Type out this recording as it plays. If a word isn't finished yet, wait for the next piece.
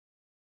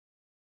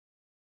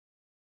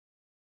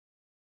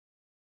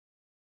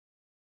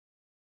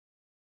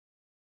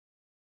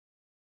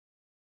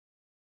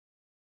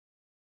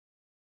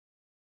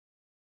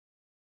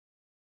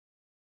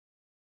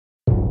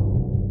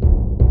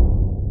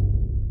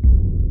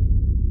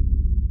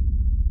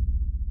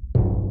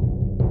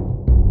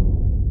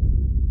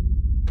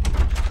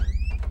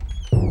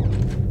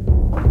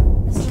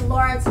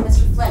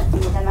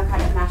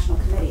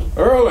Congressional Committee.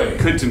 Early.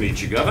 Good to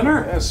meet you,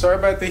 Governor. Yeah, sorry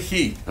about the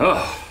heat.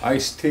 Oh,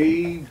 Iced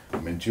tea,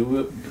 mint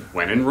julep.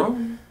 when in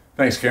Rome.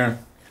 Thanks, Kieron.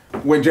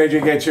 When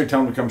JJ gets here,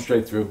 tell him to come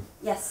straight through.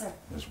 Yes, sir.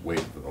 Just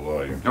wait for the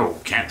lawyer. No,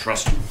 can't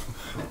trust him.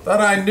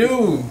 Thought I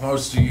knew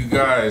most of you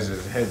guys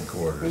at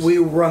headquarters. We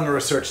run the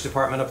research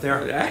department up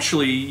there.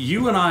 Actually,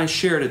 you and I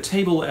shared a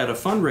table at a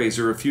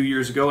fundraiser a few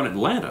years ago in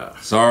Atlanta.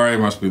 Sorry,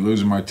 must be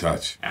losing my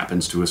touch.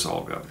 Happens to us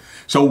all, Governor.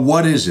 So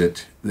what is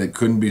it that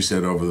couldn't be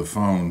said over the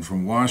phone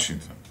from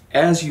Washington?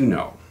 As you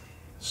know,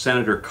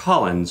 Senator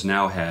Collins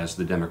now has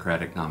the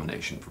Democratic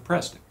nomination for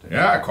president.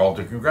 Yeah, I called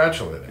to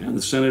congratulate him. And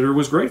the senator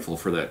was grateful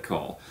for that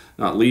call,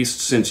 not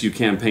least since you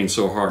campaigned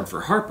so hard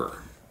for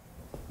Harper.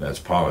 That's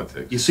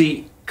politics. You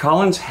see,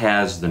 Collins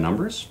has the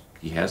numbers,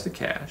 he has the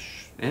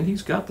cash, and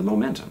he's got the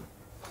momentum.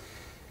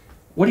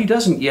 What he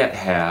doesn't yet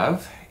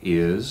have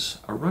is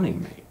a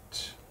running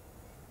mate.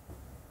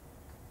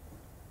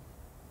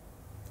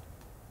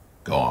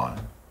 Go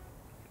on.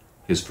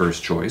 His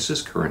first choice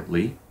is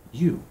currently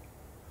you.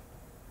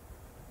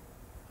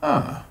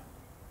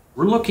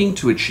 We're looking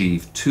to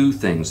achieve two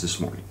things this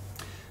morning.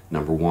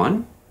 Number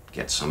one,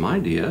 get some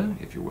idea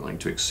if you're willing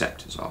to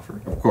accept his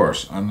offer. Of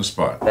course, on the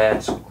spot.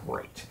 That's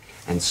great.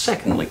 And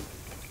secondly,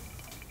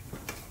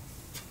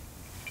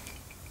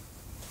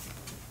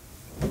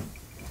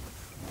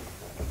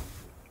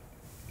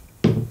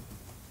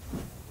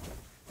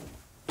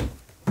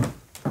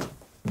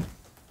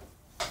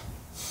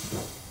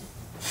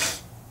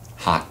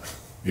 hot.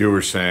 You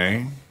were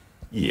saying?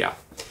 Yeah.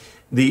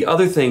 The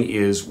other thing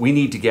is we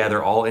need to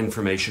gather all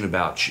information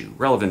about you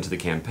relevant to the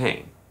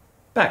campaign.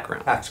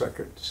 Background. Tax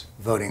records,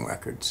 voting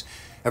records,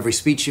 every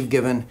speech you've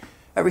given,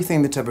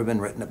 everything that's ever been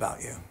written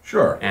about you.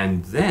 Sure.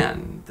 And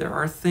then there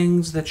are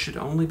things that should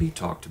only be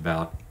talked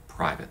about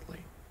privately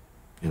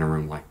in a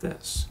room like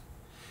this.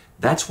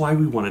 That's why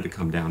we wanted to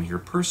come down here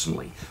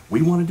personally.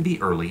 We wanted to be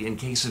early in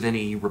case of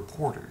any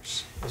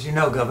reporters. As you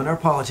know, Governor,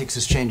 politics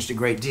has changed a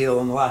great deal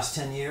in the last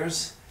 10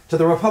 years. To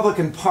the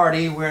Republican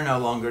Party, we're no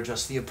longer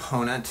just the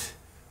opponent,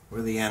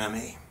 we're the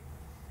enemy.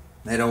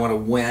 They don't want to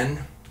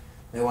win,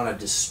 they want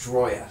to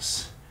destroy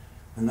us.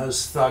 And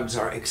those thugs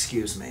are,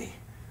 excuse me,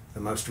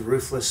 the most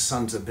ruthless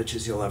sons of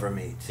bitches you'll ever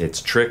meet.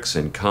 It's tricks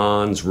and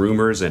cons,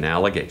 rumors and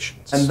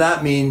allegations. And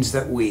that means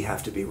that we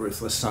have to be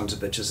ruthless sons of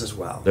bitches as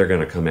well. They're going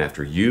to come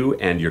after you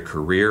and your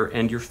career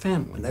and your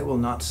family. And they will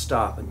not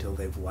stop until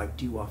they've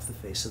wiped you off the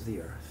face of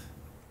the earth.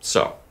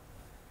 So,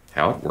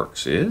 how it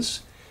works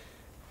is,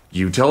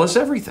 you tell us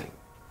everything.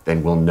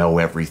 Then we'll know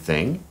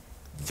everything.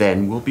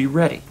 Then we'll be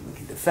ready. We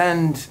can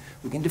defend,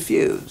 we can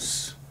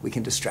diffuse, we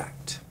can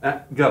distract.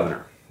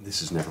 Governor,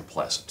 this is never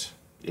pleasant.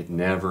 It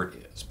never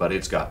is, but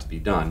it's got to be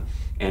done.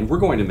 And we're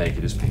going to make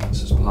it as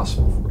painless as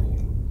possible for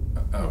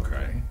you.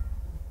 Okay.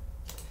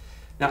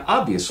 Now,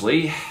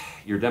 obviously,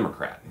 you're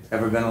Democrat.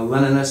 Ever been a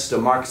Leninist, a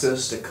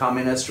Marxist, a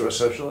communist, or a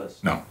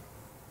socialist? No.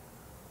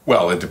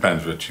 Well, it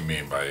depends what you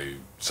mean by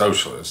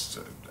socialist.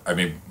 I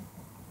mean,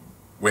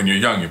 when you're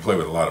young, you play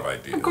with a lot of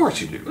ideas. Of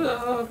course you do.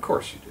 Of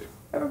course you do.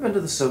 Ever been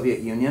to the Soviet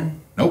Union?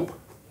 Nope.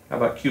 How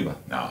about Cuba?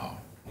 No.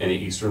 Any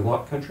Eastern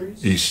Bloc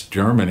countries? East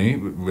Germany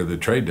with a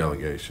trade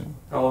delegation.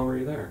 How long were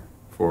you there?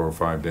 4 or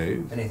 5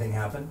 days. Anything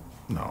happen?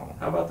 No.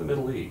 How about the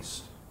Middle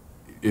East?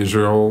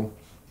 Israel,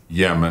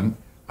 Yemen.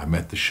 I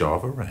met the Shah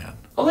of Iran.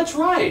 Oh, that's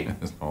right.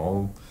 It's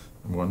all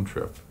in one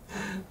trip.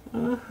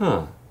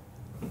 Uh-huh.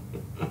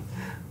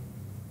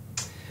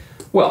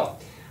 Well,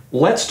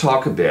 let's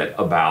talk a bit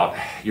about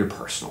your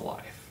personal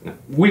life. Now,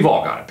 we've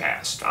all got a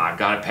past. I've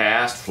got a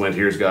past. Flint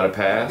here's got a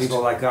past.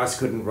 People like us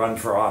couldn't run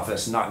for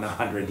office, not in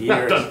 100 I've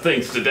years. done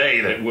things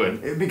today that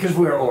would. Because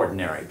we're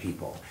ordinary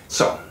people.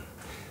 So,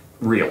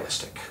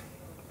 realistic.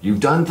 You've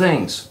done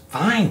things.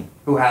 Fine.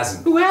 Who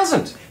hasn't? Who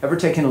hasn't? Ever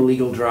taken a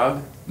legal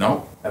drug?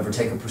 No. Ever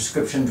take a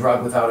prescription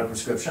drug without a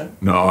prescription?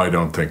 No, I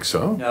don't think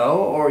so. No,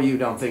 or you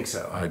don't think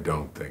so? I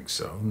don't think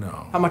so,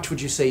 no. How much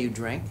would you say you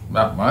drink?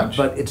 Not much.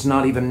 But it's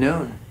not even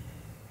noon.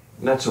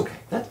 That's okay.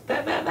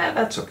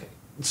 That's okay.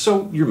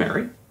 So, you're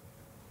married?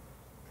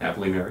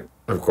 Happily married?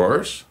 Of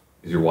course.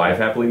 Is your wife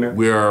happily married?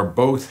 We are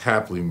both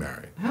happily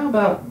married. How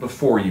about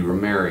before you were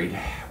married?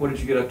 What did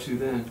you get up to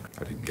then?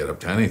 I didn't get up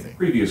to anything.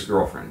 Previous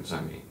girlfriends,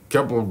 I mean.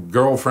 Couple of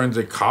girlfriends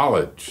at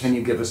college, Can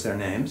you give us their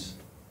names?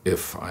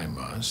 if I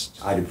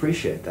must. I'd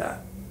appreciate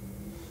that.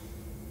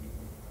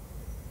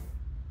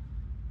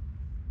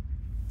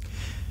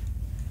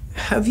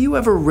 Have you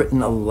ever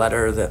written a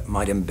letter that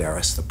might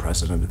embarrass the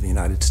President of the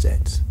United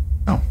States?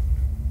 No.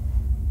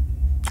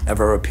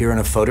 Ever appear in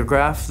a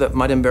photograph that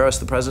might embarrass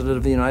the President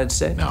of the United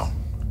States? No.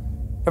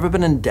 Ever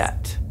been in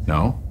debt?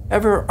 No.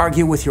 Ever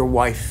argue with your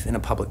wife in a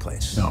public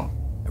place? No.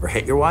 Ever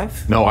hit your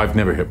wife? No, I've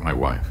never hit my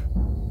wife.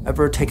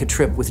 Ever take a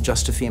trip with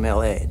just a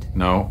female aide?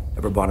 No.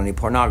 Ever bought any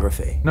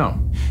pornography? No.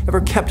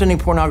 Ever kept any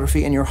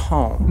pornography in your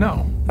home?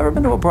 No. Ever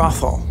been to a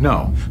brothel?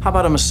 No. How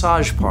about a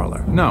massage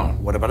parlor? No.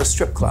 What about a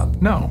strip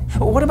club? No.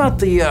 What about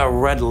the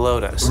Red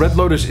Lotus? Red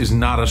Lotus is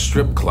not a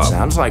strip club.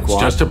 Sounds like one.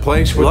 It's just a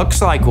place where...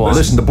 Looks like one.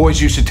 Listen, the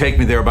boys used to take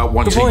me there about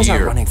once The boys a year.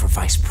 aren't running for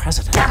vice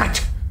president. Damn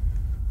it!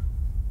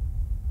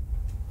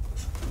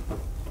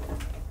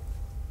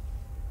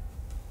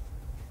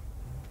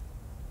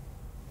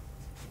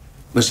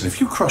 Listen,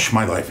 if you crush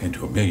my life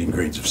into a million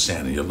grains of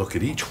sand and you look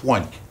at each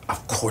one,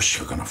 of course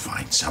you're gonna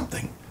find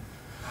something.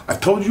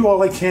 I've told you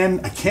all I can.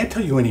 I can't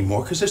tell you any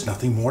more because there's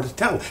nothing more to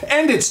tell.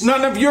 And it's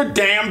none of your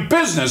damn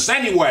business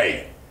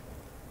anyway.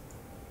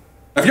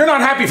 If you're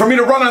not happy for me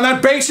to run on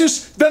that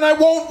basis, then I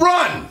won't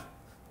run.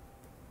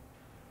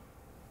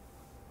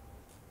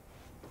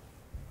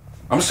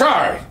 I'm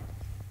sorry.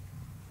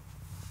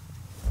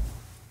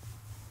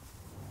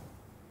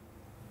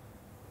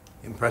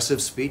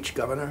 Impressive speech,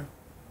 Governor.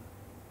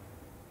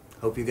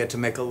 Hope you get to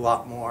make a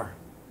lot more.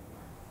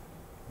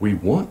 We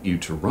want you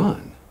to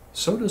run.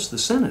 So does the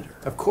senator.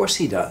 Of course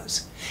he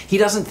does. He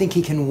doesn't think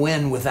he can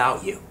win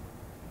without you.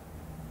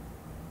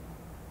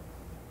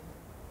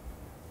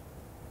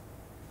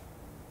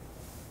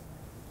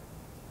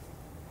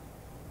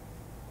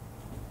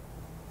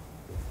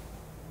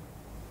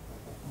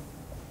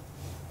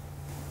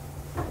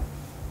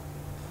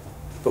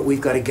 But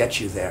we've got to get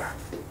you there.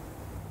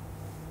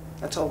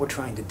 That's all we're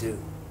trying to do.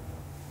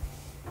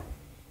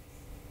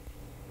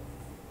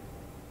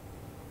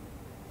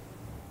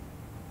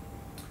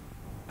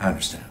 I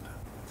understand.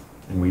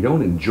 And we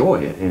don't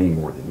enjoy it any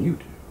more than you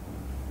do.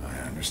 I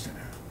understand.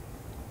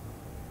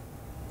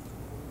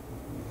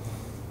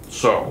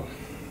 So,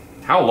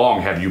 how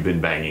long have you been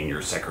banging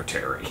your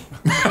secretary?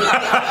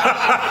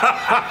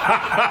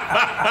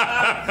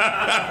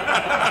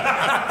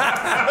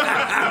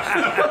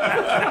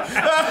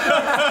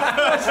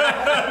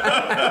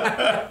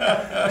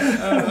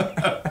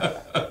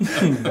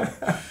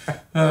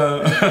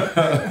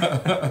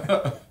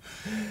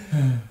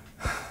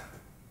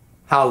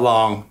 How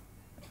long?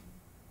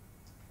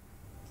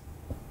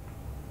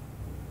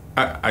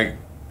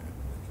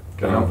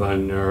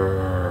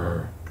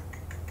 Governor.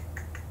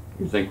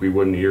 You think we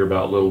wouldn't hear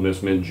about little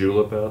Miss Mint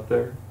Julep out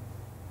there?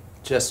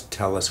 Just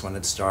tell us when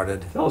it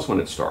started. Tell us when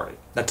it started.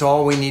 That's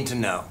all we need to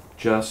know.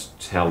 Just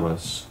tell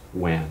us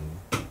when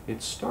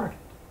it started.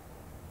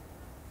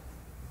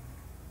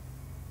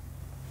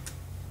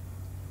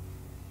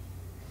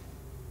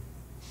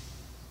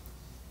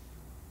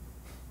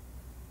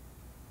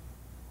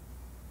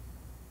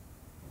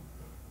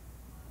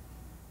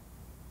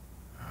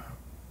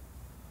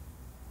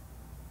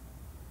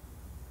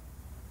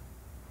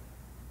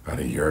 About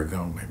a year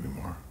ago, maybe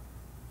more.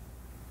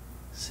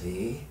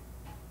 See?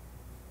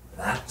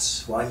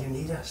 That's why you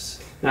need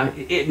us. Now,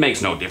 it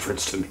makes no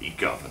difference to me,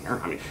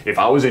 Governor. I mean, if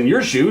I was in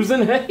your shoes,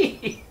 then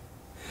hey.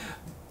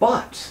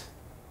 But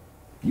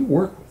if you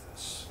work with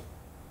us,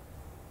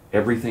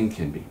 everything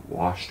can be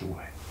washed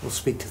away. We'll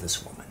speak to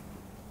this woman.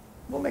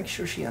 We'll make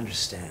sure she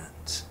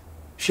understands.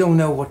 She'll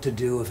know what to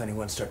do if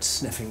anyone starts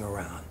sniffing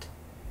around.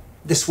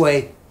 This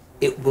way,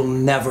 it will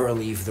never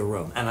leave the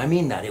room. And I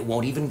mean that. It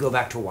won't even go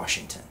back to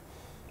Washington.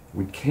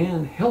 We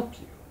can help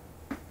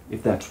you,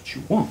 if that's what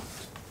you want.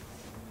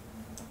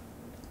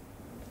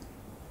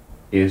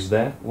 Is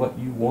that what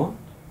you want?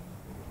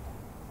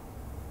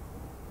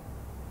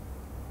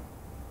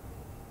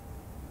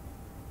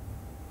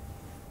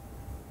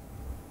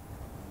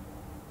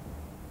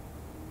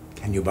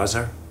 Can you buzz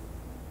her?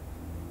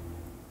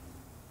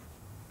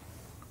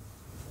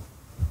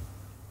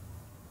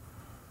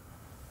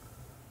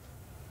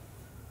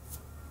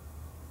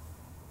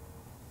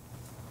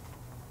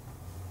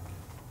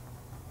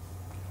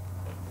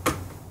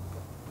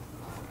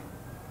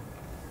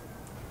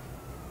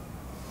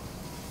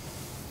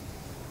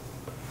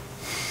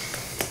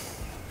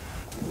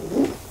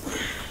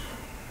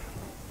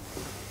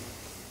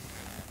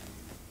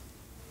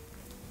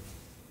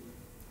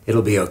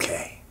 It'll be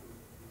okay.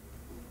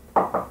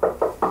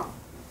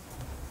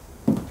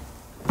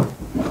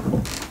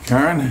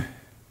 Karen,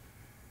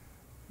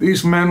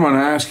 these men want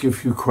to ask you a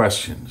few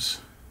questions.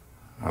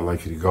 I'd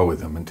like you to go with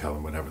them and tell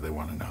them whatever they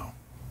want to know.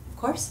 Of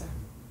course, sir.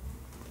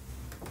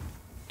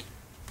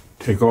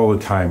 Take all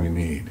the time you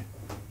need.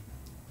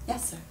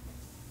 Yes, sir.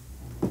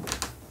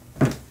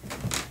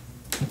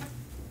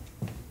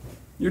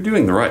 You're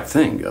doing the right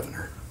thing,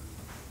 Governor.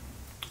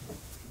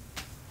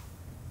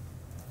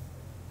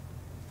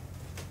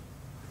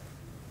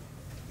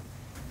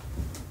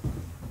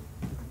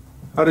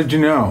 How did you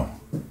know?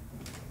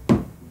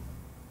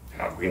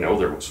 How do we know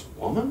there was a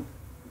woman?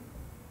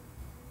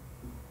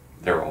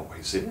 There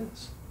always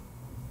is.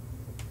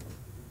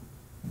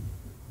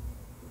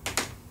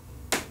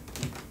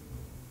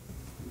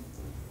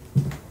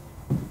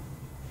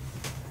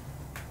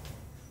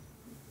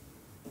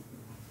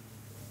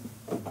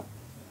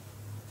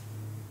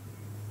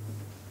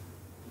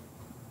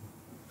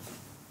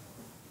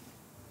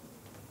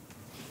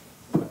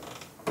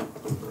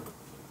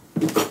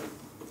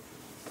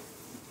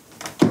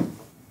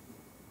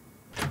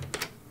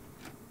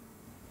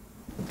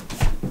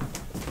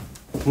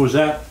 Who was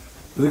that?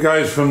 The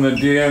guys from the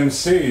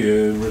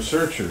DNC,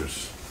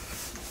 researchers.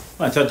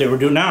 I thought they were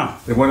due now.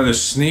 They wanted to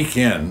sneak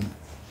in.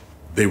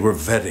 They were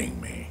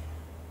vetting me.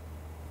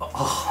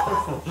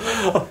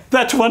 Oh,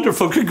 that's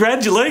wonderful.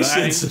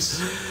 Congratulations.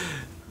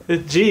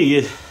 Gee,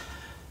 you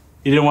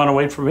didn't want to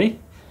wait for me?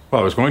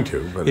 Well, I was going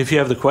to, but... If you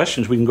have the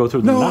questions, we can go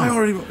through them now. I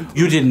already...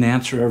 You didn't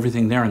answer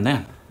everything there and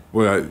then.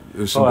 Well,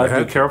 Oh,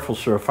 I'd be careful,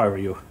 sir, if I were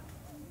you.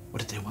 What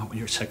did they want with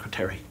your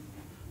secretary?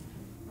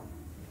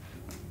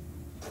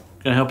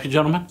 Can I help you,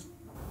 gentlemen?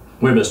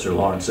 We're Mr.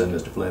 Lawrence and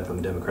Mr. Flynn from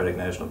the Democratic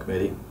National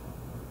Committee.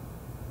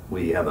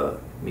 We have a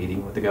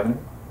meeting with the governor.